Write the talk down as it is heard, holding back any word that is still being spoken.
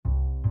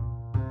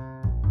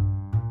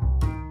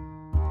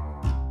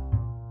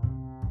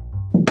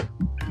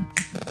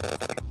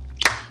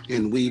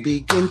and we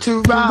begin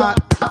to rock.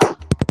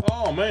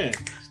 Oh man,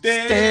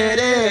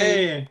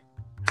 Steady.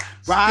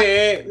 Rock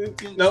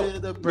Nope. to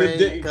the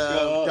break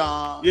of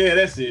dawn. Yeah,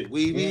 that's it.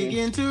 We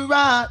begin to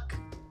rock.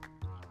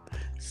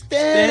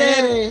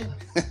 Steady.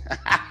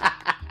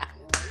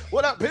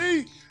 What up,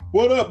 Pete?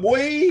 What up,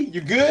 boy?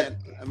 You good?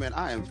 Man,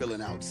 I am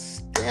feeling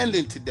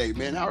outstanding today,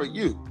 man. How are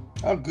you?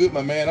 I'm good,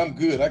 my man. I'm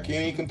good. I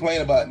can't even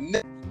complain about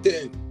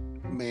nothing.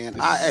 Man,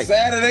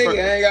 Saturday,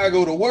 I ain't gotta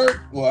go to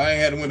work. Well, I ain't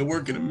had to went to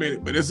work in a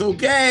minute, but it's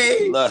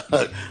okay.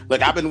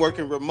 Look, I've been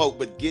working remote,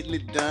 but getting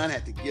it done.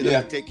 Had to get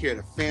up and take care of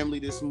the family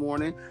this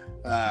morning.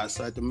 So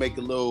I had to make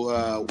a little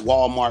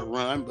Walmart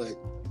run, but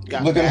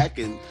got back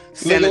and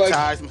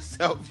sanitized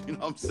myself. You know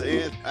what I'm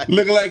saying?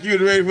 Looking like you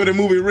ready for the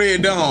movie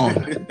Red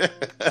Dawn.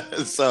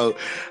 So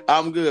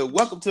I'm good.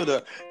 Welcome to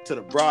the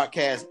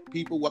broadcast,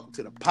 people. Welcome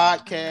to the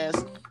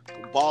podcast,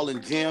 Ball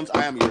and Gems.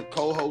 I am your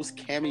co-host,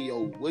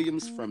 Cameo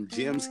Williams from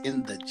Gems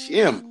in the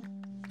Gym.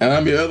 And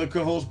I'm your other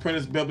co-host,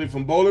 Prentice Beverly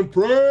from Bowling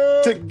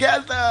Pro.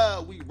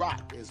 Together, we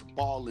rock as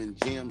Ball and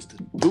Gems, the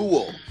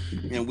duo.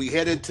 And we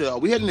headed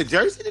to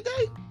Jersey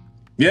today?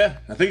 Yeah,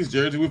 I think it's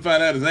Jersey. We'll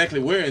find out exactly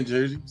where in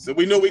Jersey. So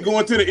we know we're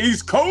going to the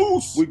East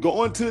Coast. We're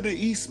going to the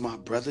East, my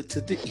brother,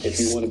 to the East. If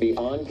you want to be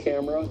on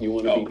camera, you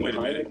want to be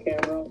behind the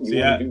camera, you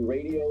want to do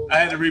radio. I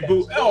had to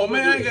reboot. Oh,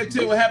 man, I ain't got to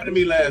tell you what happened to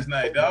me last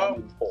night,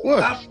 dog.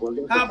 What?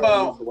 How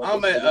about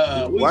I'm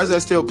at... Why is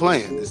that still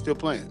playing? It's still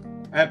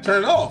playing. I had to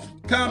turn it off.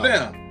 Calm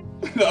down.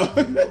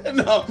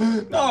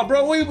 No,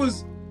 bro,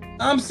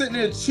 I'm sitting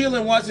there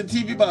chilling, watching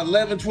TV about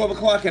 11, 12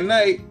 o'clock at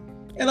night,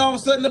 and all of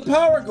a sudden the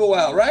power go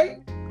out,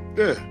 right?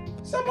 Yeah.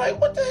 So I'm like,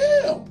 what the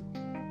hell?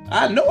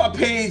 I know I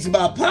paid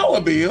my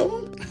power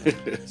bill.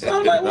 So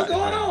I'm like, what's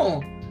going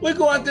on? We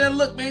go out there and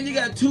look, man, you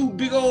got two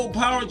big old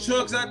power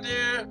trucks out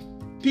there,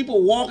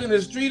 people walking the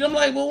street. I'm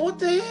like, well, what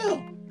the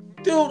hell?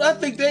 Dude, I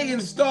think they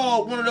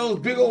installed one of those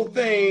big old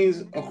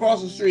things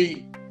across the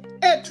street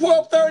at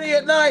 12:30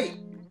 at night.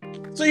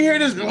 So you hear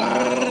this, I'm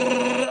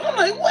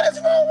like, what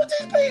is wrong with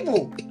these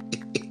people?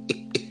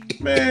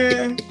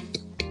 Man,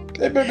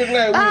 they better be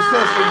glad we were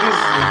social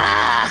distancing.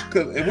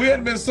 Because if we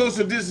hadn't been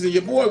social distancing,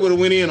 your boy would have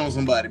went in on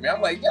somebody, man.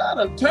 I'm like, y'all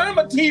done turned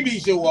my TV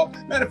show off.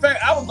 Matter of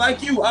fact, I was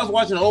like you. I was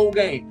watching an old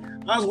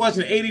game. I was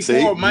watching the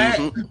 84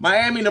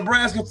 Miami,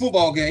 Nebraska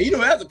football game. You know,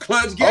 that's a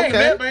clutch game,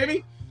 man,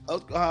 baby.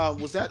 Who's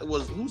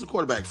the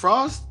quarterback?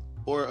 Frost?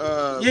 Or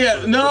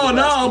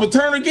but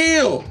Turner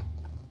Gill.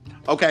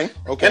 Okay.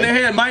 And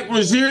they had Mike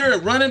Rozier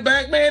running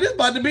back, man. It's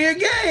about to be a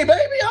game,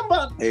 baby.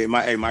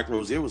 Mike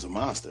Rozier was a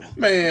monster.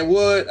 Man,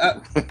 what?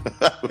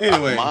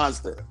 Anyway,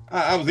 monster.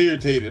 I was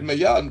irritated, man.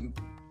 Y'all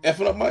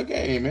effing up my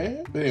game,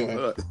 man.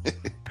 But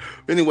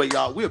anyway,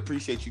 y'all, we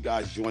appreciate you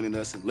guys joining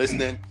us and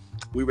listening.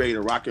 We ready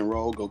to rock and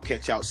roll.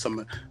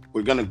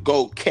 We're gonna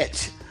go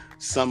catch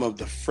some of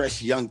the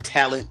fresh young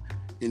talent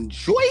in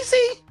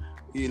Jersey.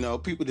 You know,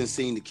 people done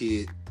seen the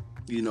kid.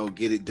 You know,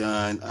 get it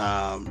done.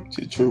 It's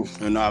the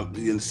truth. And I've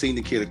seen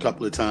the kid a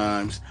couple of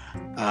times.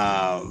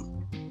 My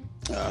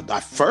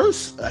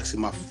first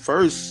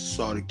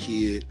saw the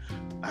kid,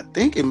 I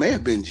think it may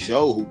have been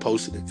Joe who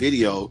posted the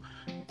video.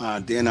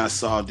 Then I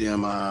saw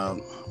them, I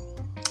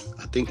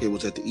think it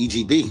was at the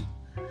EGB.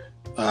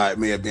 It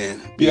may have been.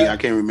 Yeah, I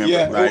can't remember.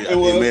 Yeah, right? It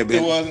was. May have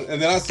been. It was. And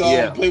then I saw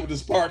him play with the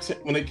Sparks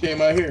when they came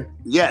out here.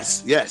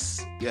 Yes.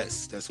 That's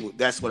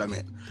what I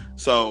meant.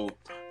 So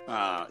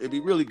it'd be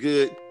really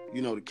good,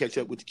 you know, to catch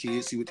up with the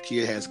kids, see what the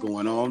kid has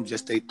going on,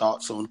 just their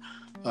thoughts on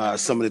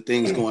some of the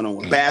things going on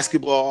with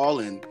basketball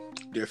and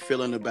their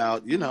feeling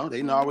about, you know,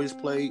 they always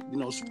play, you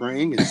know,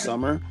 spring and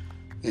summer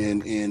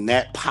and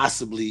that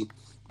possibly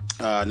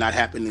not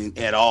happening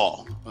at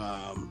all.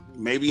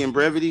 Maybe in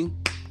brevity,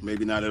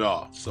 maybe not at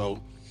all.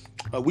 So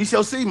we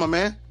shall see, my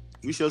man.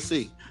 We shall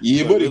see.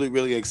 Yeah, buddy. Really,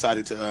 really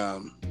excited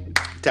to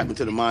tap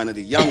into the mind of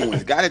the young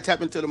ones. Got to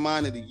tap into the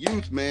mind of the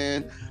youth,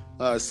 man.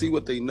 See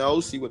what they know,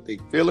 see what they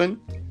feeling.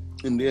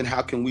 And then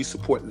how can we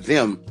support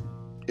them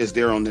as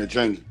they're on their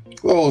journey?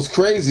 Well, what's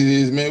crazy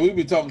is, man, we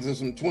be talking to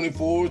some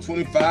 24,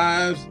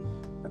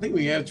 25s. I think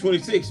we have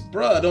 26.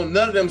 Bruh,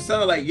 none of them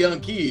sound like young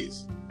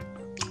kids.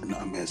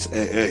 No, man.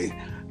 Hey,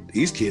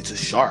 these kids are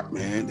sharp,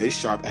 man. They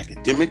sharp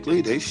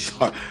academically. They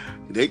sharp.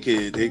 They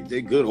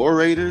good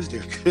orators.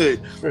 They're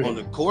good on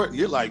the court.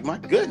 You're like, my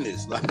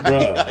goodness. Like,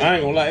 bruh, I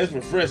ain't gonna lie. It's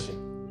refreshing.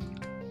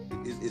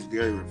 It's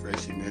very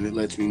refreshing, man. It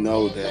lets me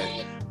know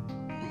that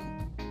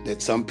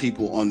some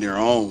people on their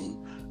own,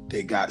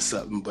 they got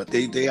something, but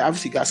they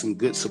obviously got some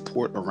good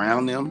support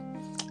around them,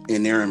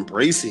 and they're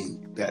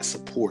embracing that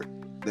support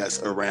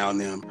that's around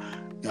them.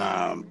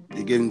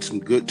 They're getting some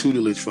good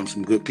tutelage from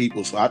some good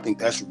people, so I think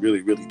that's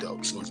really, really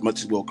dope. So as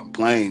much as we'll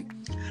complain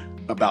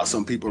about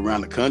some people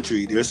around the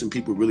country, there's some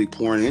people really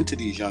pouring into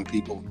these young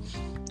people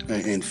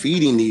and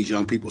feeding these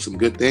young people some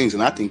good things,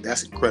 and I think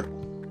that's incredible.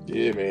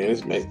 Yeah, man,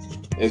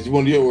 it's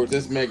one of your words,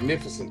 that's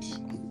magnificent.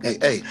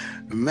 Hey,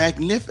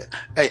 magnificent.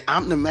 Hey,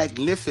 I'm the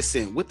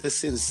magnificent with the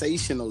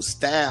sensational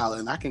style,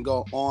 and I can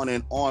go on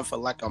and on for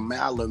like a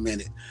mile a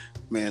minute.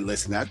 Man,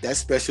 listen, that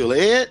special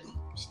ed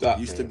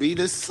used to be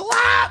the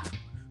slap.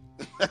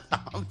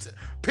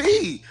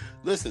 P.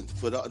 Listen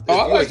for the.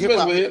 I like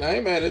hip-hop. Special Ed. I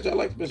ain't mad at you. I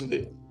like Special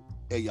Ed.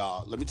 Hey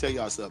y'all, let me tell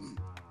y'all something.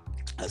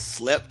 A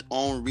slept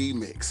on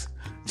remix.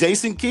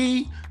 Jason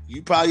Key,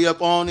 you probably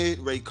up on it.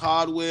 Ray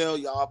Caldwell,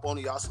 y'all up on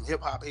it. Y'all some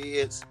hip hop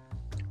heads.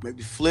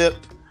 Maybe Flip.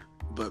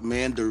 But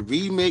man, the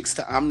remix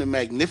to I'm the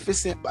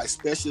Magnificent by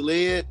Special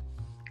Ed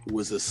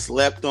was a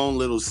slept on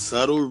little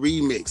subtle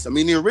remix. I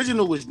mean, the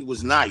original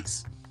was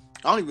nice.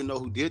 I don't even know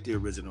who did the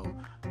original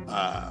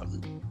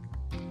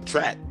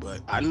track,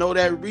 but I know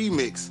that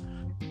remix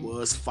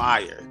was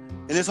fire.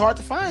 And it's hard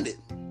to find it.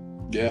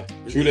 Yeah,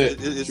 true that.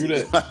 True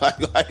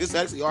that. It's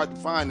actually hard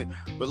to find it.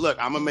 But look,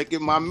 I'm gonna make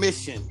it my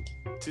mission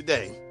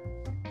today,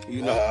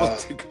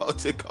 to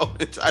go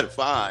and try to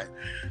find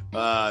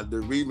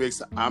the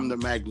remix of I'm the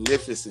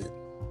Magnificent.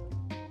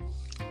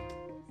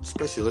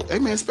 Special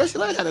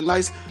Ed had a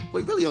nice,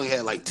 well, he really only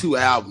had like 2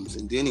 albums,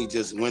 and then he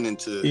just went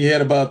into. He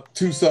had about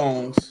 2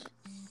 songs.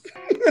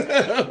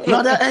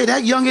 No,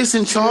 that Youngest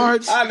in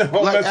Charge, I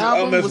know,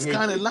 album was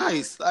kind of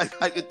nice.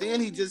 Like at the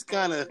end, he just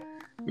kind of.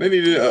 They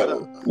needed.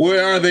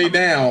 Where are they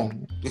now?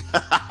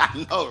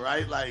 I know,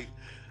 right? Like,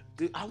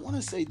 dude, I want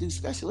to say,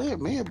 Special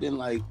Ed may have been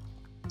like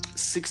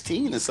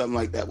 16 or something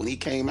like that when he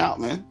came out,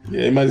 man.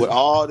 Yeah, he might with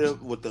all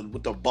with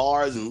the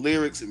bars and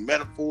lyrics and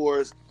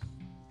metaphors.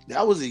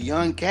 That was a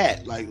young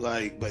cat,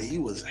 but he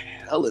was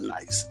hella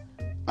nice.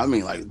 I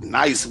mean, like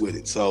nice with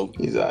it. So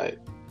he's all right.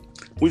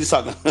 We just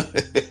talking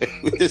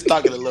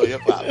a little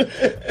hip hop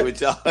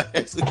with y'all. I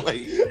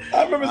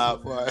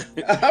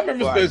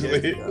remember Special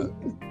Ed.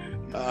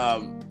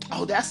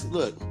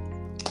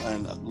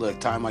 Look,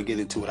 time I get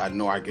into it, I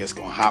know our guest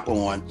gonna hop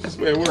on. That's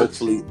where it works.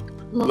 Hopefully,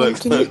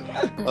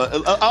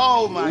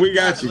 oh my! We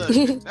got you.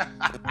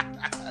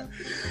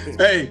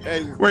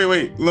 Hey,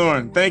 wait,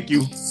 Lauren, thank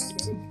you.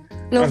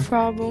 No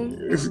problem.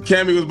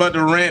 Cammy was about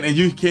to rant, and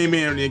you came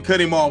in and cut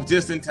him off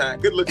just in time.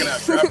 Good looking out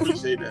there. I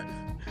appreciate that.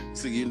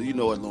 So you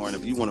know what, Lauren?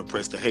 If you want to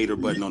press the hater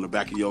button on the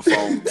back of your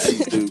phone,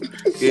 please do.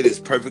 It is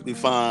perfectly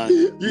fine.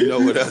 You know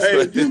what else?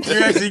 Hey,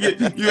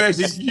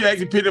 you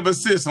actually picked up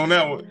assists on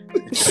that one.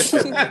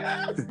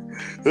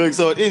 Look,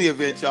 so in any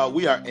event, y'all,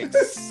 we are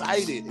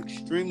excited,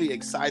 extremely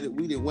excited.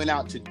 We done went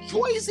out to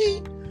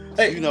Jersey.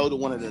 Hey, to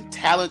one of the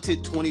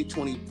talented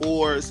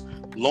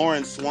 2024s,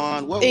 Lauren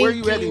Swan. Where are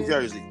you at in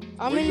Jersey?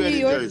 I'm in New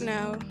York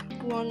now,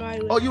 Long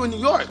Island. Oh, you in New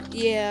York?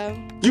 Yeah.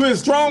 You in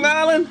Strong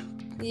Island?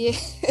 Yeah.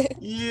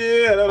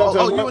 Yeah.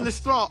 You in the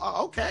Strong?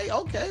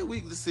 Okay.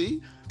 We can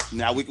see.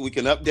 Now we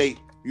can update.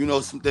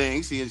 Some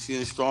things. She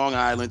in Strong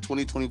Island,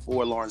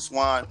 2024. Lauren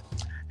Swan.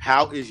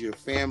 How is your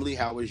family?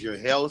 How is your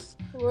health?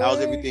 How's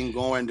everything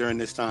going during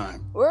this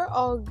time? We're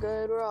all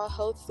good. We're all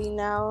healthy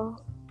now.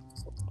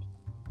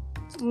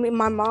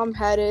 My mom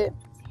had it,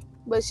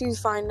 but she's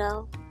fine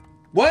now.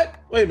 What?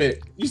 Wait a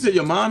minute. You said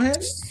your mom had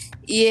it?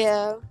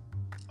 Yeah.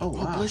 Oh,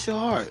 wow. Bless your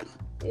heart.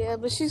 Yeah,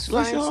 but she's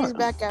fine. She's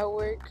back at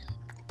work.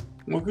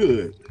 Well,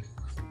 good.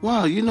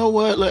 Wow, you know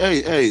what?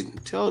 Hey,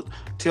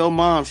 tell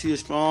mom she's a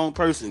strong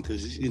person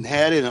because she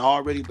had it and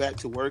already back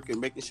to work and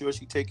making sure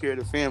she take care of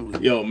the family.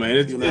 Yo, man,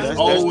 it's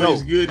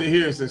always good to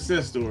hear a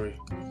success story.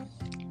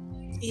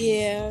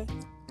 Yeah.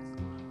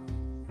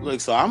 Look,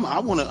 so I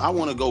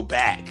wanna go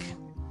back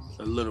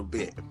a little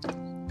bit.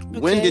 Okay.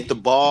 When did the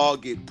ball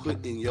get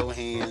put in your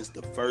hands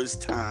the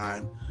first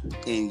time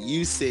and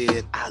you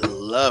said, I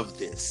love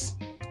this?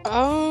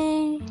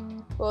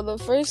 Well, the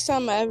first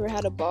time I ever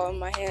had a ball in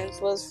my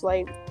hands was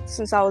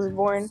since I was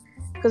born,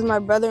 because my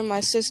brother and my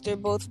sister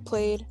both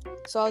played,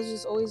 so I was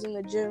just always in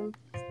the gym.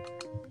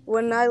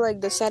 When I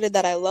decided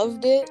that I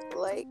loved it,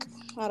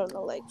 I don't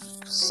know,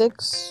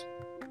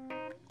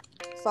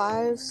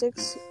 5,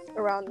 6,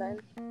 around then.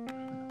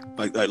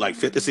 Like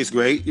 5th or 6th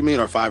grade, you mean,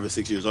 or 5 or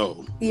 6 years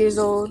old? Years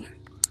old.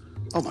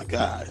 Oh my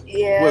God!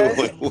 Yeah.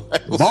 Wait.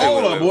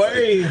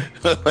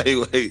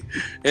 Wait.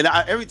 And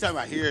every time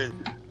I hear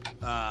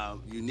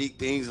unique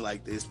things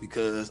like this,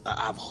 because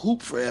I've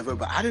hooped forever,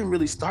 but I didn't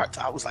really start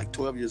till I was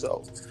 12 years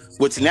old.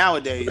 Which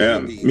nowadays,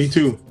 me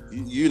too.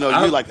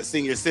 You're like a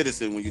senior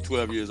citizen when you're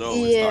 12 years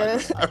old. Yeah.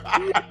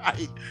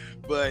 Right?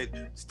 But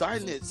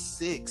starting at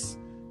 6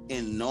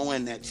 and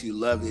knowing that you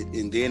love it,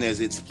 and then as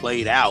it's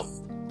played out,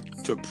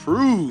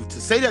 to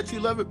say that you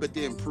love it, but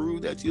then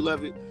prove that you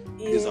love it.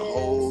 Is a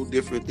whole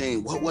different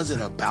thing. What was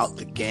it about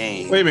the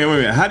game? Wait a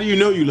minute. How do you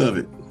know you love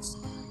it?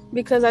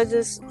 Because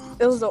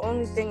it was the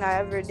only thing I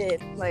ever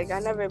did. I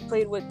never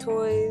played with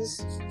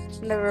toys,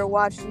 never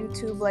watched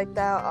YouTube like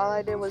that. All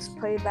I did was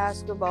play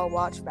basketball,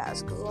 watch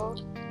basketball.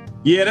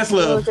 Yeah, that's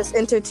love. It was just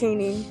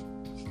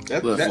entertaining.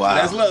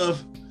 That's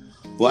love.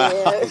 Wow.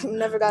 Yeah,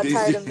 never got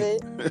tired of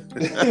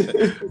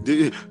it.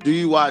 Do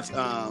you watch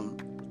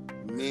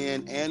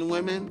men and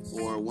women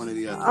or one or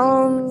the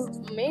other?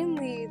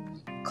 Mainly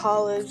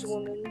college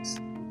women's.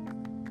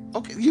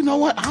 Okay, you know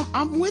what?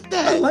 I'm with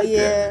that. I like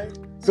that.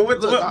 So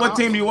what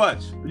team do you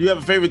watch? Do you have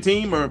a favorite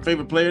team or a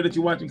favorite player that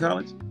you watch in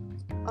college?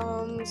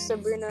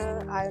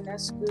 Sabrina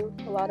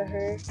Ionescu, a lot of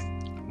her.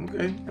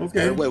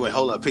 Okay. Wait,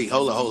 hold up, Pete.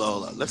 Hold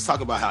up. Let's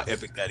talk about how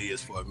epic that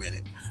is for a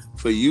minute.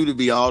 For you to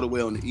be all the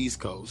way on the East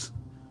Coast,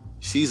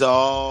 She's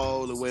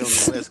all the way on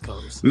the West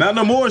Coast. Not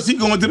no more. She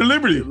going to the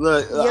Liberty.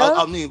 Look, Yeah.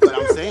 I mean, but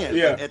I'm saying,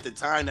 Yeah. at the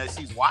time that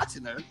she's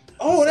watching her.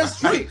 Oh,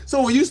 that's great.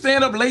 So will you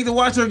stand up late to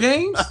watch her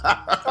games?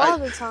 All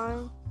the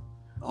time.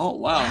 Oh,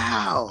 wow.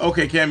 Wow.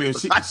 Okay, Cameo.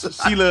 She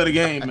love the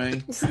game,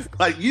 man.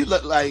 Like you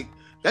look like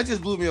that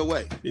just blew me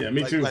away. Yeah,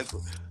 me Like, too. like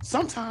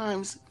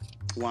sometimes,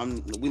 well,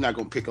 we're not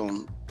gonna pick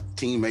on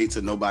teammates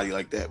or nobody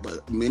like that,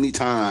 but many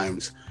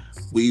times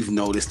we've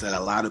noticed that a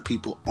lot of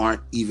people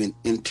aren't even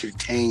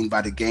entertained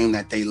by the game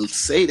that they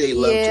say they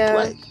love Yeah. to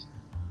play.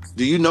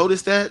 Do you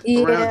notice that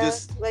around? Yeah,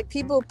 Just like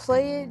people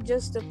play it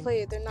just to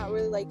play it. They're not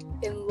really like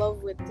in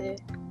love with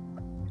it.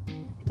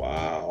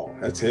 Wow,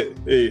 that's it.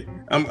 Hey,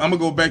 I'm gonna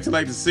go back to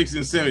like the 60s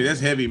and 70s. That's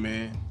heavy,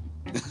 man.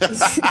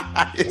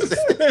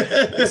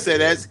 You said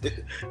that's.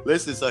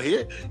 Listen, so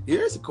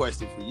here's a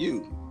question for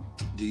you.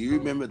 Do you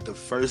remember the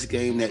first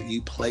game that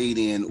you played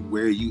in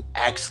where you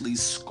actually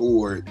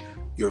scored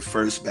your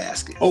first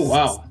basket? Oh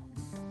wow.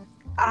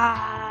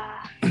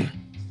 Ah.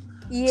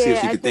 Yeah, See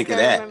if you I can think of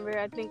I that. remember.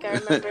 I think I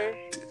remember.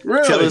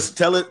 Really?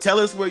 Tell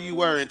us where you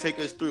were and take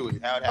us through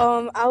it. How it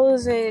happened. I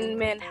was in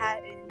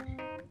Manhattan.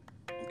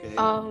 Okay.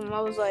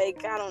 I was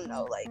like, I don't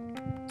know, like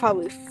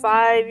probably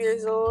 5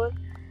 years old.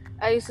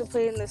 I used to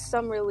play in the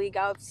summer league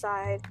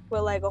outside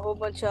with like a whole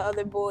bunch of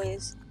other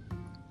boys,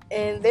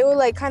 and they would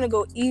like kind of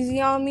go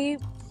easy on me,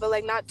 but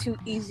like not too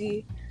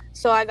easy.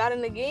 So I got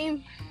in the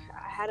game.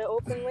 I had an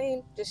open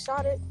lane, just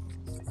shot it,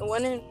 and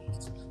went in.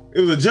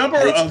 It was a jumper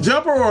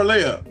or a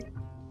layup?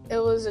 It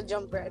was a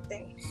jumper, I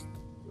think.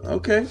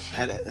 Okay.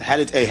 How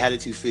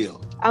did you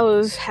feel? I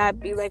was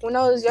happy. Like when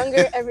I was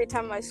younger, every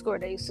time I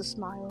scored, I used to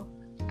smile.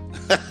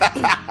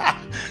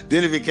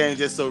 Then it became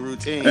just so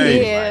routine.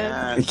 Hey.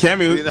 Yeah. And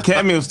Cameo, You know?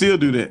 Cameo still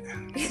do that.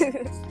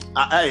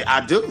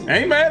 I do. I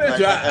ain't mad at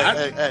you.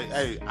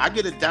 Hey, I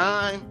get a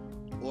dime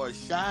or a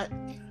shot.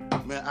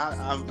 Man,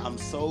 I'm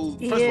so.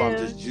 First of all, I'm Yeah.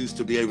 just used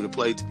to be able to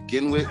play to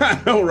begin with. I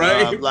know,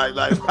 right?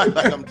 Like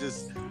I'm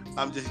just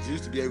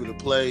used to be able to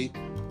play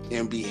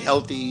and be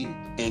healthy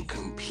and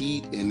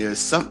compete. And there's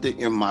something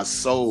in my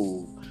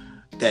soul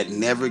that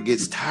never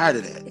gets tired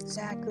of that.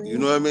 Exactly. You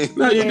know what I mean?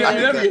 No, you Yeah.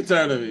 never get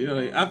tired of it. You know,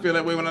 like, I feel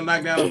that way when I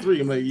knock down a three.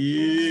 I'm like,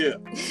 yeah,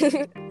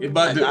 it's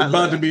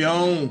about to be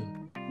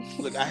on.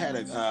 Look, I had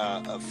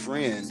a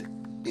friend,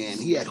 and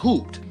he had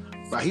hooped.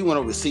 Right, he went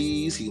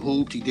overseas. He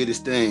hooped. He did his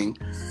thing,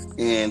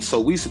 and so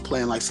we used to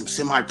play in like some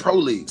semi-pro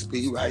leagues,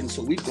 right? And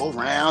so we go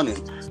around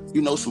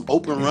and some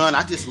open run.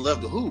 I just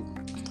love to hoop.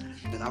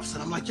 And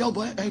I'm like, yo,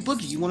 boy, hey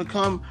Boogie, you want to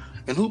come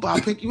and hoop? I'll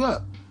pick you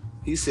up.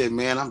 He said,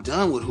 man, I'm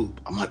done with hoop.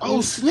 I'm like,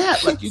 oh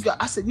snap! Like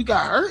I said, you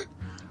got hurt,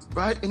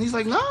 right? And he's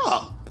like,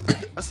 no.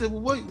 I said,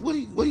 well, what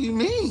do you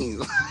mean?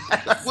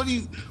 Like, what do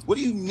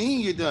you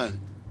mean you're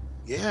done?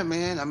 Yeah,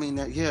 man. I mean,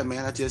 yeah,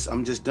 man.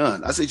 I'm just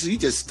done. I said, so you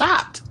just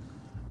stopped.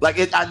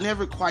 Like I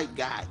never quite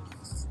got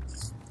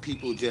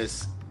people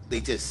they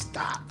just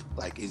stop.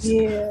 Like it's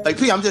like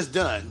P, I'm just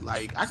done.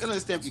 Like I can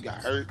understand if you got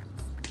hurt,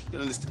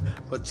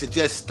 but to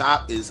just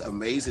stop is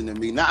amazing to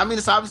me. Now, I mean,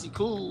 it's obviously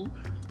cool,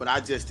 but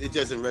it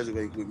doesn't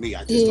resonate with me.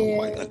 I just don't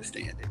quite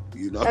understand it.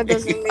 You know, That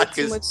doesn't make Like,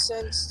 too much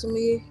sense to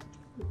me.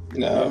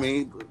 I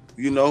mean,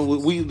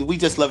 we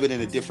just love it in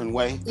a different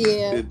way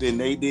Yeah. than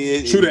they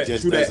did. True It that,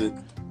 just true that.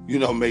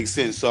 doesn't, make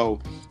sense. So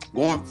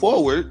going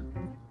forward.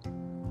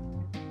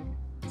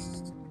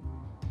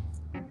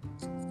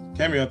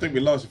 Cameo, I think we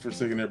lost you for a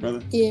second there,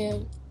 brother. Yeah.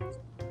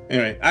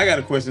 Anyway, I got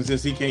a question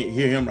since he can't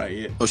hear him right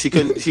yet. Oh, she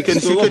couldn't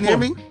hear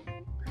me?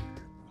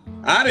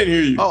 I didn't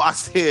hear you. Oh, I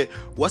said,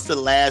 what's the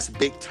last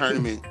big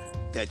tournament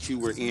that you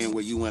were in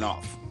where you went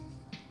off?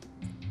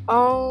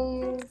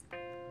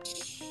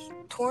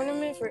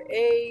 Tournament for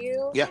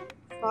AAU? Yeah.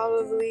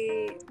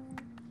 Probably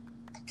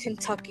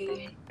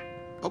Kentucky.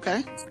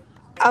 Okay.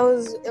 It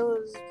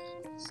was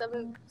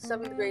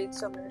seventh grade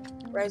summer,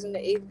 rising to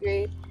 8th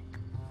grade.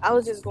 I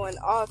was just going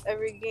off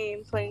every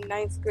game, playing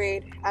 9th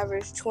grade,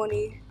 average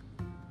 20.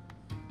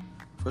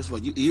 First of all,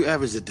 you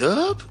averaged a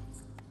dub?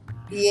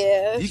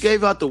 Yeah. You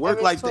gave out the work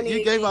Average like that? 20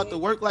 You gave out game. the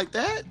work like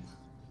that?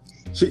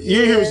 You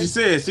didn't hear what she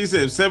said. She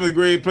said 7th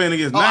grade playing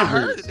against Oh, I 9th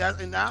heard grade.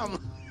 it. And now I'm...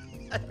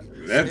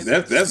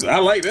 That's I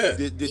like that.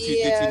 Did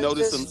you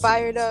notice just some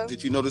fired up.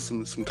 Did you notice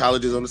some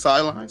colleges on the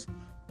sidelines?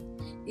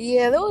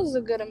 Yeah, there was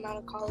a good amount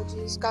of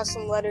colleges. Got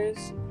some letters.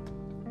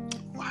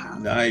 Wow.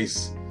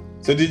 Nice.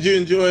 So did you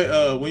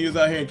enjoy when you was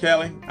out here in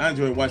Cali? I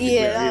enjoyed watching you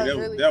play. Yeah, Hey, that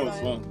was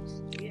was really fun.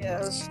 Yeah,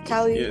 it was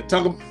Cali. Yeah,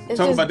 talk It's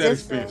about just that different.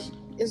 experience.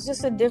 It's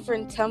just a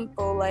different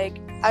tempo. Like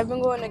I've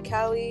been going to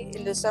Cali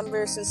in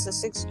December since the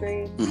 6th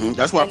grade. Mm-hmm.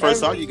 That's where I And first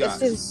saw you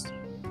guys. It's just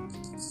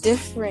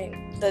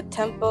different. The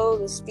tempo,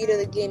 the speed of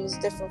the game is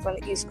different from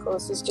the East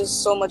Coast. It's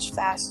just so much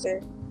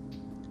faster.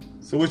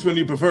 So which one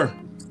do you prefer?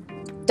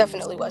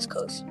 Definitely West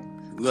Coast.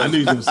 I knew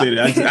you were going to say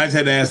that. I just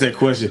had to ask that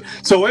question.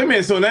 So wait a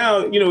minute. So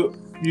now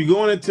you're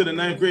going into the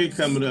 9th grade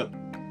coming up.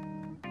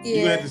 You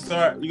Yeah. got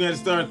to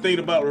start thinking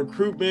about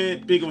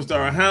recruitment. People will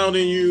start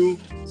hounding you.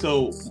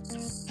 So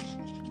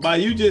by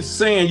you just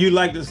saying you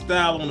like the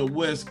style on the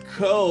West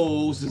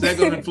Coast, is that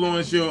going to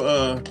influence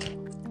your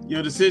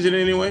decision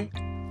anyway?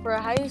 For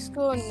high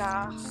school,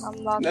 nah,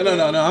 I'm not. No.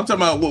 I'm talking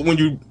about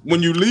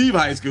when you leave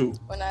high school.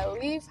 When I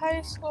leave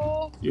high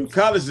school, Your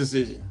college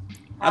decision.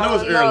 I know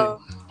it's early.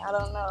 I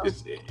don't know.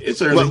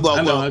 It's early. Well,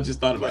 I know. I just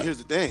thought about it. Here's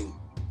the thing.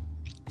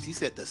 She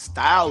said the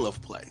style of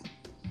play.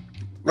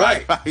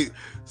 Right.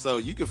 So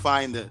you can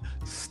find the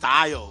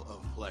style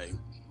of play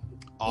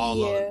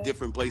all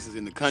different places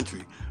in the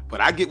country.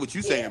 But I get what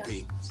you're saying,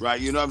 P. Right?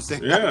 You know what I'm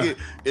saying? Yeah.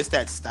 It's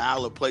that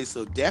style of play.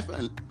 So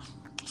definitely.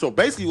 So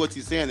basically, what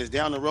you're saying is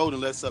down the road,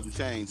 unless something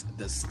changes,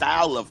 the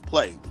style of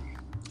play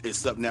is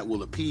something that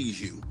will appease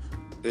you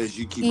as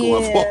you keep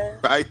going forward.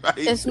 Right?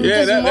 It's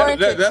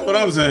that's what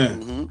I'm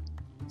saying. Mm-hmm.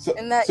 So,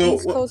 and that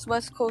East Coast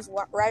West Coast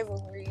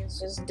rivalry is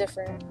just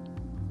different.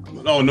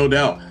 Oh, no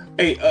doubt.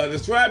 Hey,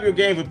 describe your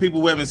game for people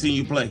who haven't seen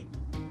you play.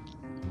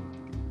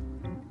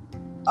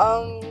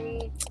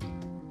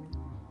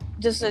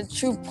 Just a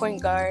true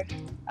point guard.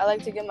 I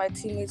like to get my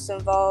teammates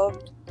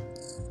involved.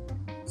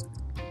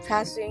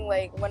 Passing,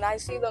 like when I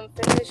see them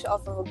finish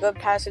off of a good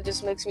pass, it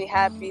just makes me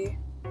happy.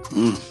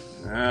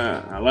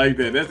 I like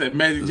that. That's that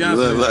Magic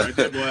Johnson right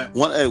there, boy.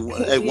 One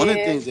of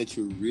the things that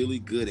you're really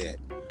good at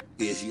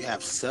is you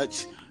have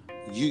such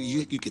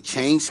you can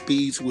change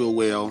speeds real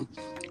well.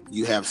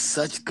 You have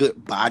such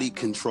good body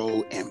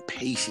control and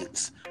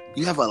patience.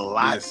 You have a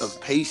lot of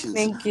patience.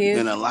 Thank you.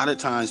 And a lot of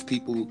times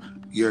people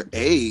your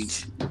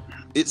age,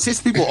 it's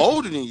just people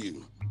older than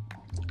you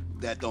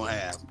that don't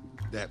have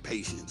that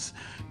patience.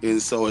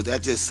 And so is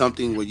that just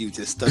something where you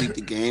just studied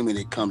the game and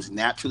it comes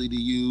naturally to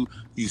you?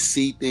 You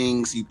see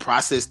things, you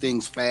process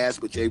things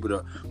fast, but you're able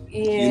to,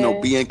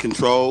 be in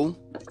control?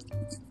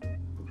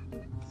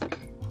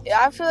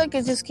 Yeah, I feel like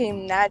it just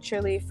came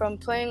naturally from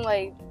playing,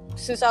 like,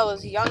 since I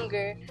was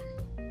younger.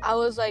 I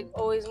was, like,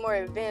 always more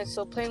advanced.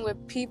 So playing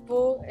with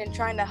people and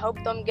trying to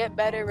help them get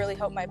better really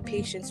helped my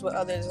patience with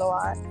others a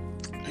lot.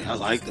 Yeah, I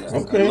like that.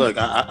 Okay. Look,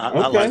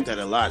 I like that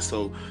a lot.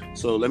 So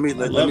let me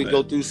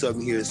go through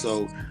something here.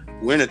 So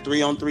we're in a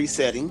 3-on-3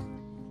 setting.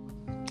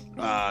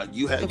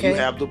 You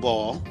have the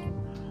ball.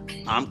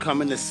 I'm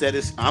coming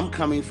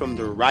from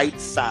the right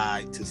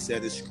side to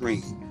set a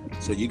screen.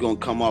 So you're gonna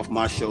come off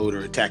my shoulder,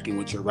 attacking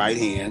with your right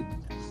hand.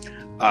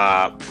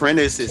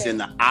 Prentice is in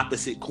the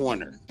opposite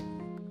corner.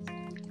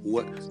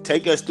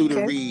 Take us through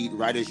the read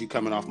right as you're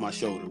coming off my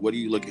shoulder. What are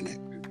you looking at?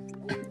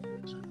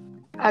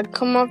 I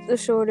come off the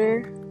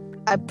shoulder,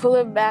 I pull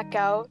it back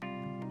out,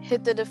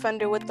 hit the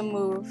defender with the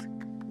move,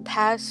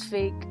 pass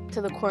fake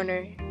to the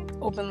corner,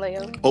 open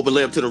layup. Open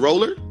layup to the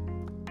roller?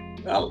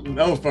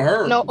 That was for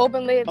her. No,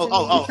 open layup to me.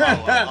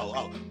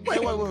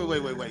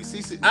 Wait.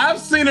 See, I've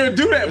seen her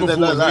do that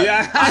before. I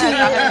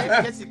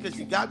guess because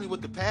she got me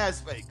with the pass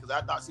fake because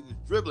I thought she was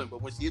dribbling,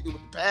 but when she hit me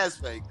with the pass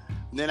fake,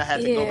 and then I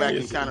had to go back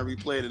and kind of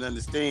replay it and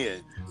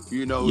understand.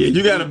 You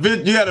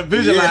gotta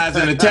visualize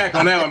an attack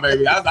on that one,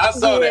 baby. I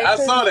saw that. I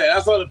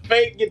saw the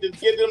fake get them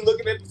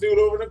looking at the dude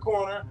over in the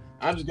corner.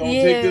 I'm just gonna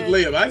take this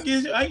layup. I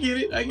get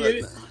it.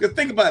 Because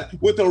think about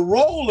it. With the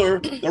roller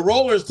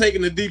is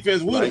taking the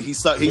defense with him. He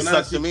sucked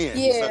them in.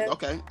 Yeah.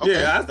 Okay.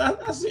 Yeah,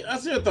 I see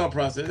your thought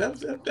process.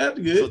 That's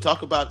good. So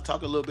talk a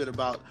little bit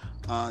about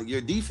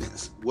your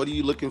defense. What are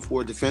you looking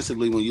for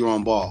defensively when you're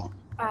on ball?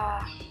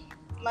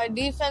 My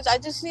defense, I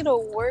just need to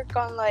work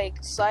on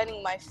like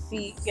sliding my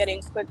feet,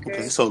 getting quicker.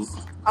 Okay, so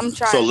I'm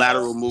trying. So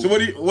lateral move. So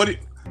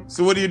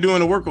what are you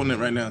doing to work on that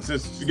right now?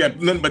 Since you got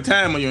nothing but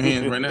time on your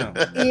hands right now.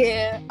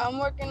 Yeah, I'm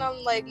working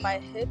on like my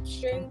hip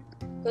strength.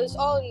 Cause it's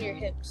all in your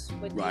hips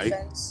with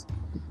defense.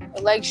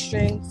 Leg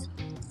strength.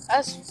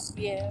 That's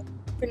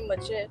pretty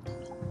much it.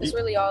 That's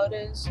really all it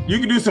is. You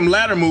can do some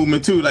ladder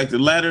movement too, like the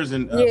ladders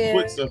and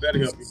foot stuff.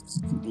 That'll help you.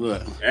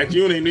 What?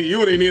 Actually,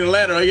 you don't need a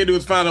ladder. All you gotta do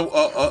is find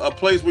a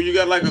place where you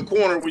got like a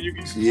corner where you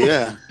can.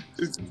 Yeah.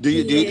 Do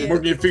you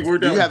work your feet?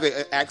 Work down. Do you have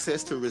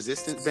access to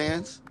resistance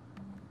bands?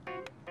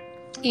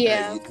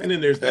 Yeah. And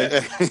then there's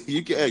that.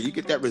 You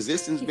get that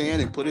resistance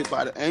band and put it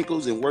by the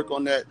ankles and work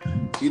on that.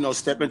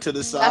 Step into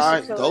the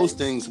side. Those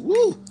things,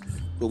 woo.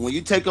 But when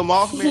you take them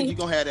off, man, you're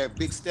gonna have that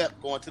big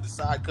step going to the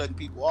side, cutting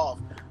people off,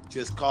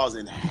 just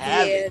causing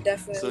havoc. Yeah,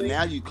 definitely. So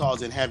now you're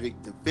causing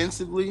havoc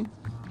defensively,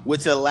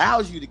 which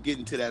allows you to get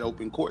into that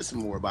open court some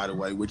more, by the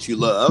way, which you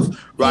love,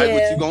 right? Yeah.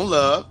 Which you're gonna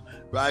love,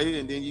 right?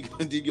 And then you're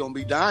gonna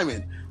be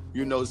diamond,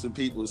 some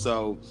people.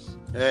 So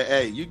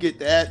hey, you get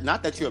that.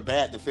 Not that you're a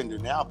bad defender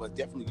now, but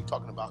definitely you're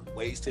talking about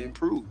ways to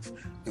improve.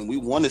 And we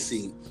want to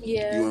see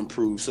you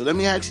improve. So let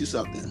me ask you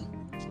something.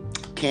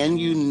 Can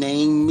you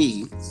name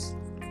me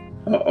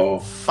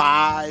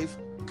 5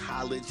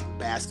 college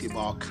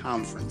basketball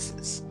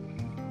conferences?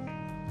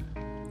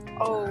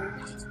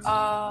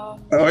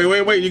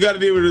 Wait. You got to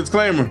deal with a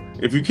disclaimer.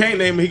 If you can't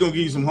name it, he's going to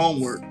give you some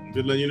homework.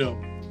 Just let you know.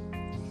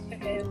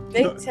 Okay.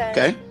 Big Ten.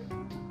 Okay.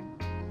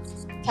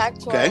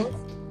 Pac-12. Okay.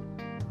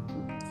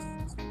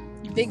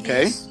 Big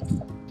East.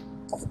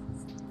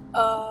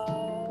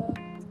 Uh-oh.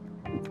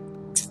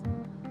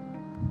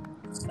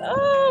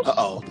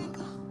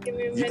 Give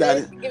me a minute. You got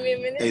it. Give me a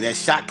minute. Hey, that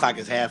shot clock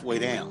is halfway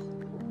down.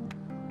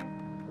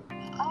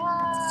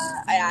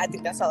 I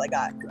think that's all I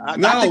got. Wait a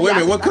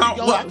minute.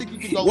 I think you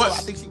can go. I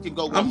think she can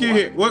go. I'm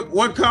here.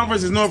 What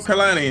conference is North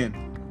Carolina in?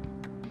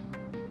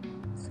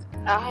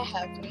 I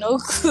have no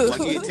clue. I'll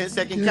give you a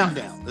 10-second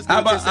countdown. Let's do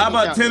How a 10-second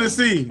about countdown.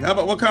 Tennessee? How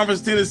about what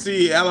conference?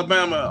 Tennessee,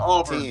 Alabama,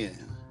 Auburn, 10,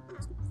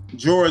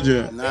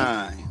 Georgia.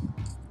 9,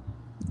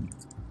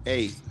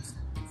 8,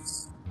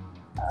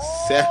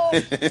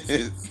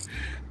 7,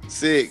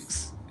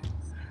 6,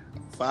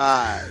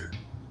 5,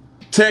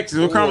 Texas.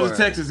 What conference is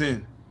 4, Texas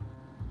in?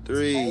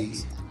 3,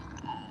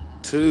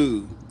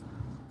 2,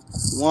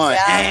 1.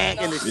 Yeah,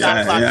 And the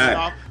shot clock went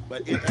off.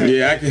 But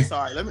I can.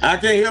 Sorry, I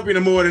can't help you no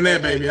more than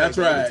that, baby. That's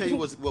Let me right. tell you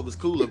what was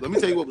cool. Let me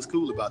tell you what was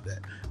cool about that.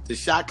 The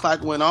shot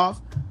clock went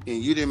off,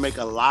 and you didn't make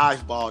a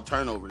live ball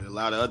turnover to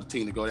allow the other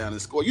team to go down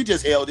and score. You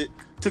just held it,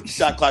 took the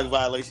shot clock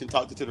violation,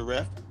 talked it to the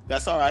ref.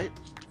 That's all right.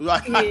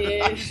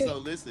 Yeah. So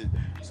listen.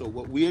 So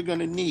what we're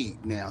gonna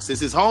need now,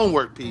 since it's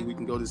homework, P, we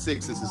can go to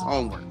 6 since it's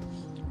homework.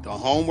 The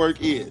homework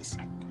is.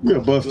 You're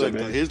a buster, Look,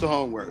 man. here's the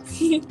homework.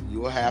 You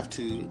will have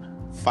to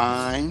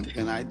find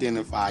and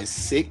identify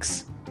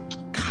 6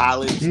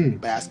 college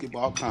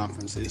basketball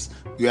conferences.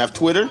 You have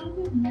Twitter.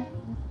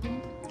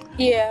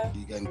 Yeah.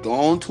 You can go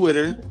on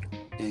Twitter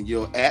and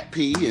you'll at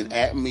P and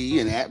at me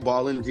and at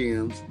Ballin'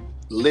 Gems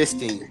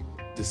listing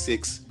the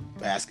 6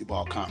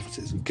 basketball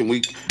conferences.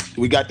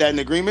 We got that in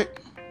agreement?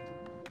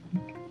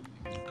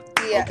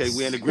 Yes. Okay,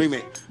 we're in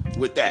agreement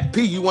with that.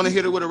 P, you want to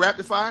hit it with a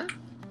rapid fire?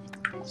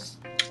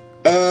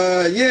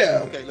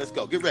 Yeah. Okay, let's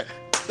go. Get ready.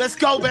 Let's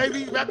go,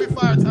 baby. Rapid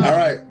fire time. All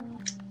right.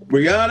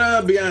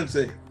 Rihanna,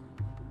 Beyonce,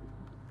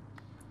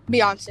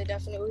 Beyonce,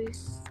 definitely.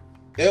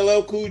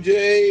 LL Cool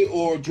J,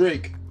 or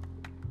Drake.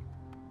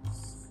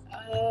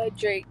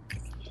 Drake.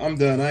 I'm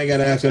done. I ain't got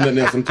to answer nothing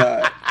else. I'm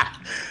tired.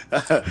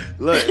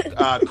 Look,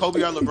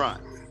 Kobe or LeBron?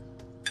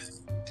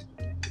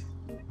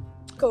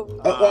 Kobe.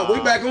 We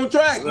back on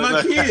track,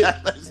 my kid.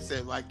 Let's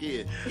say my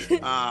kid.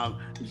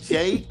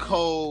 J.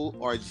 Cole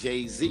or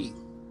Jay-Z?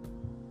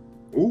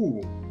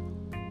 Ooh,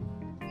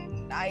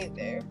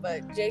 Neither,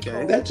 but J. Okay.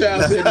 Cole. that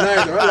child said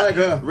neither. I like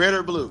her. Red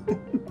or blue?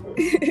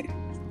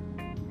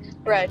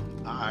 Red.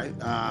 All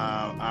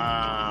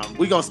right.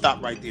 We're going to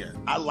stop right there.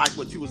 I like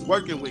what you was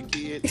working with,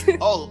 kid.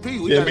 Oh, P,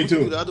 we Yeah, got me to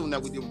too. do the other one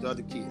that we did with the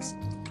other kids.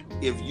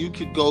 If you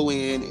could go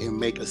in and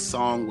make a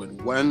song with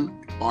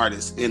one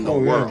artist in the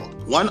Oh, yeah.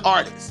 world, one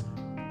artist,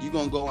 you're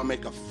going to go and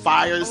make a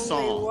fire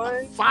song. one?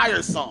 A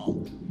fire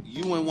song.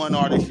 You and one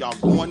artist, y'all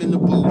going in the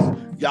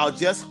booth. Y'all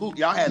just hoop.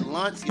 Y'all had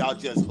lunch. Y'all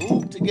just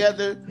hooped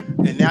together.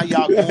 And now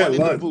y'all Yeah, going in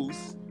the lunch.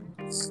 booth.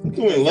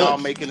 Doing And y'all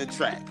lunch. making a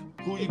track.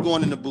 Who you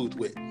going in the booth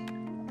with?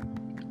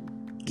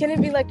 Can it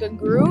be like a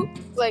group?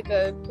 Like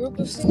a group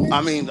of singers?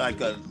 I mean,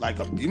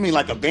 you mean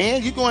like a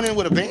band? You going in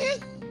with a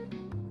band?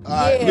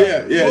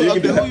 Yeah. Yeah, you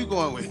can do Who that. you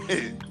going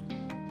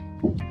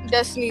with?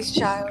 Destiny's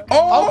Child.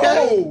 Oh,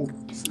 Okay.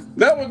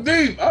 that was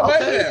deep. I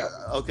like Okay. that.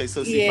 Okay,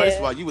 so see, Yeah. first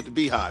of all, you with the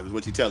Beehive is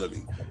what you're telling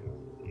me.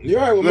 You're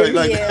right with Look,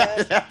 me.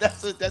 Yeah.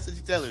 that's what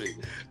you're telling me.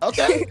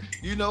 Okay,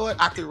 you know what?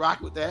 I can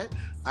rock with that.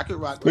 I can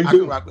rock Me with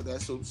too.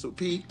 that. So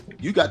P,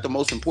 you got the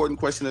most important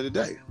question of the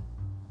day.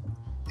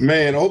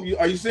 Man, I hope you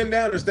are you sitting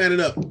down or standing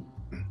up?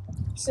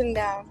 Sitting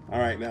down. All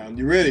right, now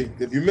you ready?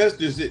 If you missed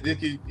this, you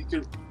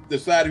can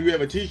decide if you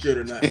have a T-shirt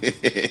or not.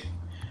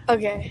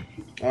 Okay.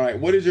 All right,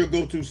 what is your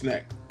go-to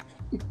snack?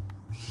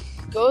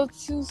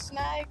 Go-to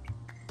snack?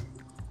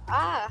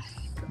 I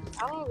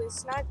don't really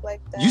snack like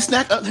that. You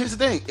snack up. Here's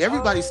the thing.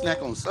 Everybody Oh.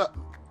 snack on something.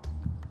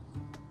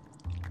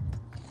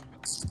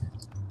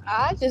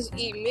 I just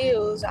eat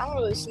meals. I don't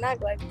really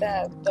snack like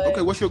that. But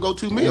Okay, what's your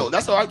go-to meal?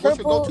 That's all right. What's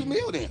your Purple. go-to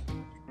meal then?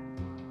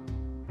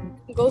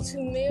 go-to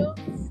meal?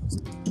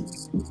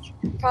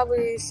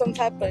 Probably some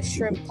type of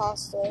shrimp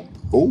pasta.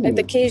 Ooh, Like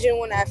the Cajun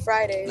one at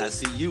Fridays. Now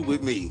see you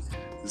with me.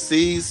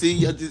 See.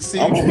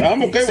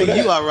 I'm okay See, with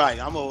you that. all right.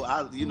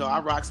 I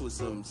rocks with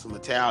some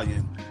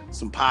Italian,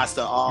 some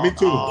pasta. All, Me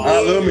too. all I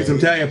love me some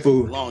Italian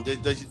food. long.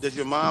 Does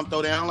your mom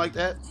throw down like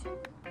that?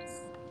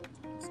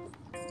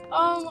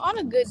 On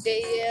a good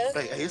day,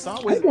 yeah. Hey, it's I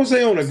always was gonna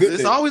say on a good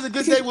it's day. always a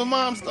good day when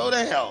moms throw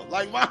down.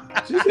 Like mom,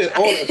 She said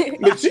on a,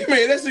 but she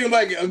made that seem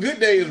like a good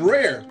day is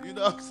rare. you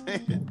know what I'm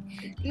saying?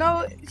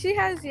 No, she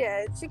has,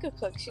 yeah. She could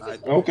cook. She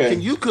could cook. Okay.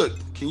 Can you cook?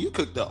 Can you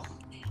cook though?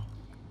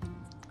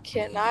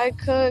 Can I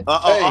cook?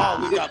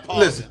 Hey, We got pause.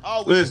 listen,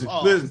 Oh, we listen,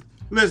 pause.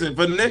 listen.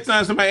 For the next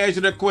time somebody asks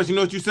you that question, you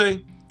know what you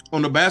say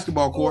on the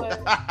basketball court? What?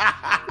 Yeah,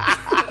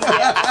 I'll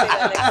say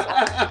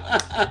that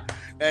next time.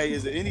 Hey,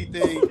 is there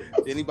anything,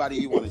 anybody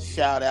you want to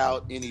shout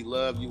out? Any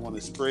love you want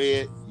to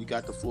spread? You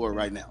got the floor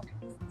right now.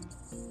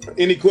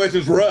 Any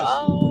questions for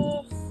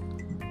us?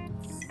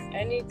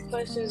 Any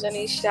questions?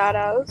 Any shout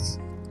outs?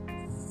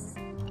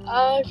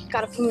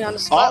 Gotta put me on the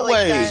spot Always.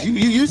 like that. You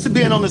used to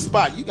being on the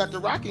spot. You got the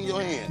rock in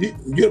your hand.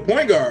 You're a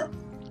point guard.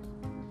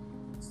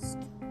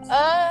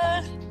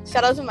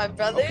 Shout out to my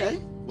brother, Okay.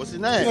 What's his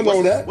name? I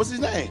know that. What's his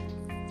name?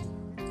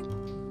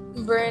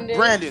 Brandon.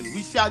 Brandon.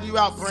 We shout you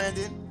out,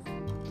 Brandon.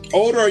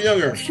 Older or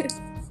younger?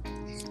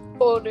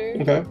 Older.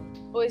 Okay.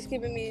 Always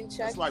keeping me in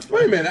check. That's right,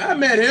 Wait a Brandon.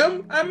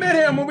 minute. I met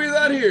him when we was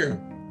out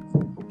here.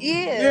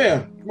 Yeah.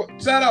 Yeah.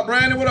 Shout out,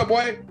 Brandon. What up,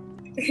 boy?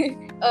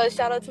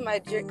 Shout out to my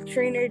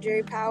trainer,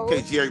 Jerry Powell.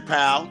 Okay, Jerry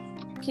Powell.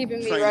 Keeping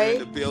me trainer right. in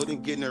the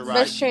building, getting it right.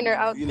 Best trainer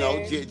out You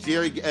know, there.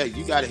 Jerry, hey,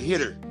 you got a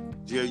hitter.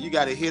 Jerry, you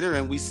got a hitter,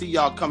 and we see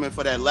y'all coming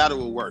for that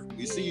lateral work.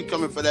 We see you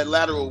coming for that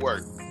lateral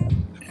work.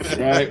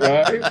 Right.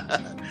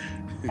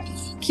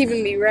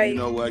 Keeping me right. You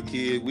know what,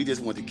 kid? We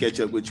just want to catch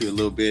up with you a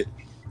little bit,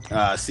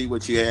 see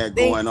what you had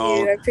Thank going you.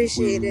 on. I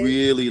appreciate it.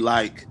 Really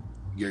like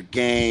your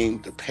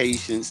game, the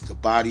patience, the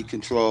body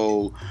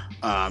control,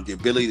 the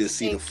ability to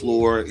see Thank the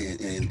floor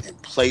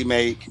and play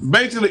make.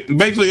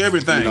 Basically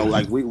everything. You know,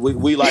 like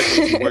we like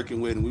what you're working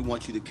with, and we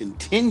want you to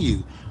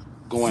continue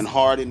going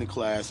hard in the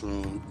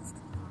classroom,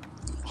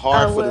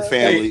 hard for the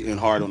family, and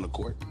hard on the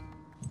court.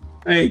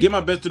 Hey, give my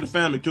best to the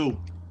family too.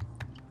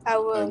 I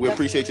will. We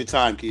appreciate your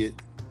time,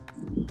 kid.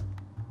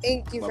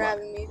 Thank you for Bye-bye.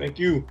 having me. Thank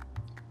you.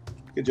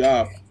 Good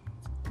job.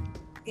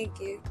 Thank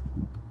you.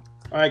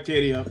 All right,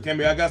 Katie.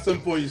 Cammy, I got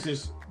something for you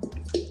since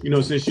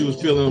you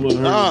was feeling a little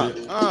hurt.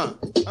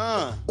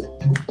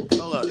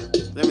 Hold up.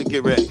 Let me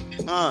get ready.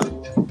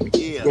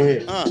 Yeah. Go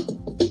ahead.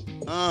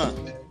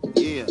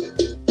 Yeah.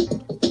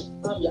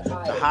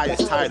 The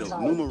highest title,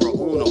 numero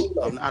uno.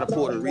 I'm not a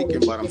Puerto Rican,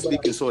 but I'm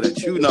speaking so that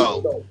you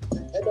know.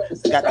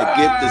 Got to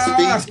give the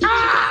speech.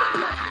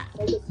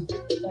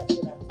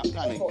 I'm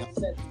kind of.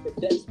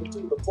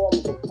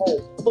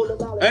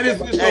 And it's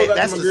Hey,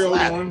 that's my the girl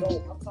slap. one.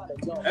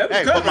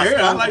 Hey, but my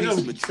strong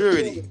piece,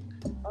 maturity,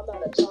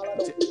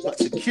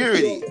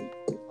 security.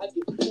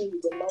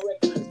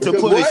 To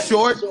put it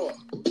short,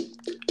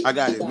 I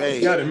got it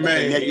made. And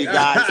there you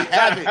guys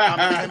have it.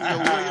 I'm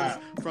Samuel Williams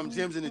from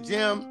Gyms in the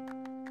Gym.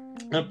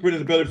 I'm Pretty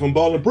the Belly from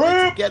Ball and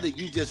Prep. Together,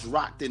 you just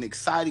rocked an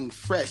exciting,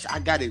 fresh, I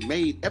Got It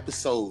Made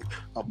episode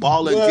of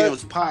Ball and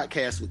Gyms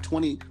podcast with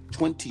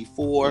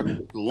 2024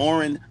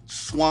 Lauren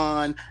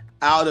Swan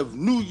out of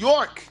New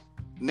York.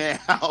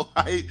 Now,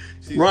 right?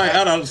 Right,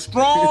 out of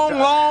strong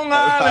Long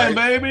Island,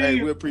 baby.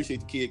 Hey, we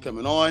appreciate the kid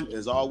coming on.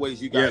 As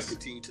always, you guys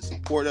continue to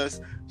support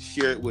us.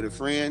 Share it with a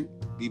friend.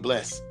 Be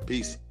blessed.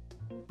 Peace.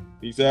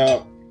 Peace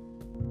out.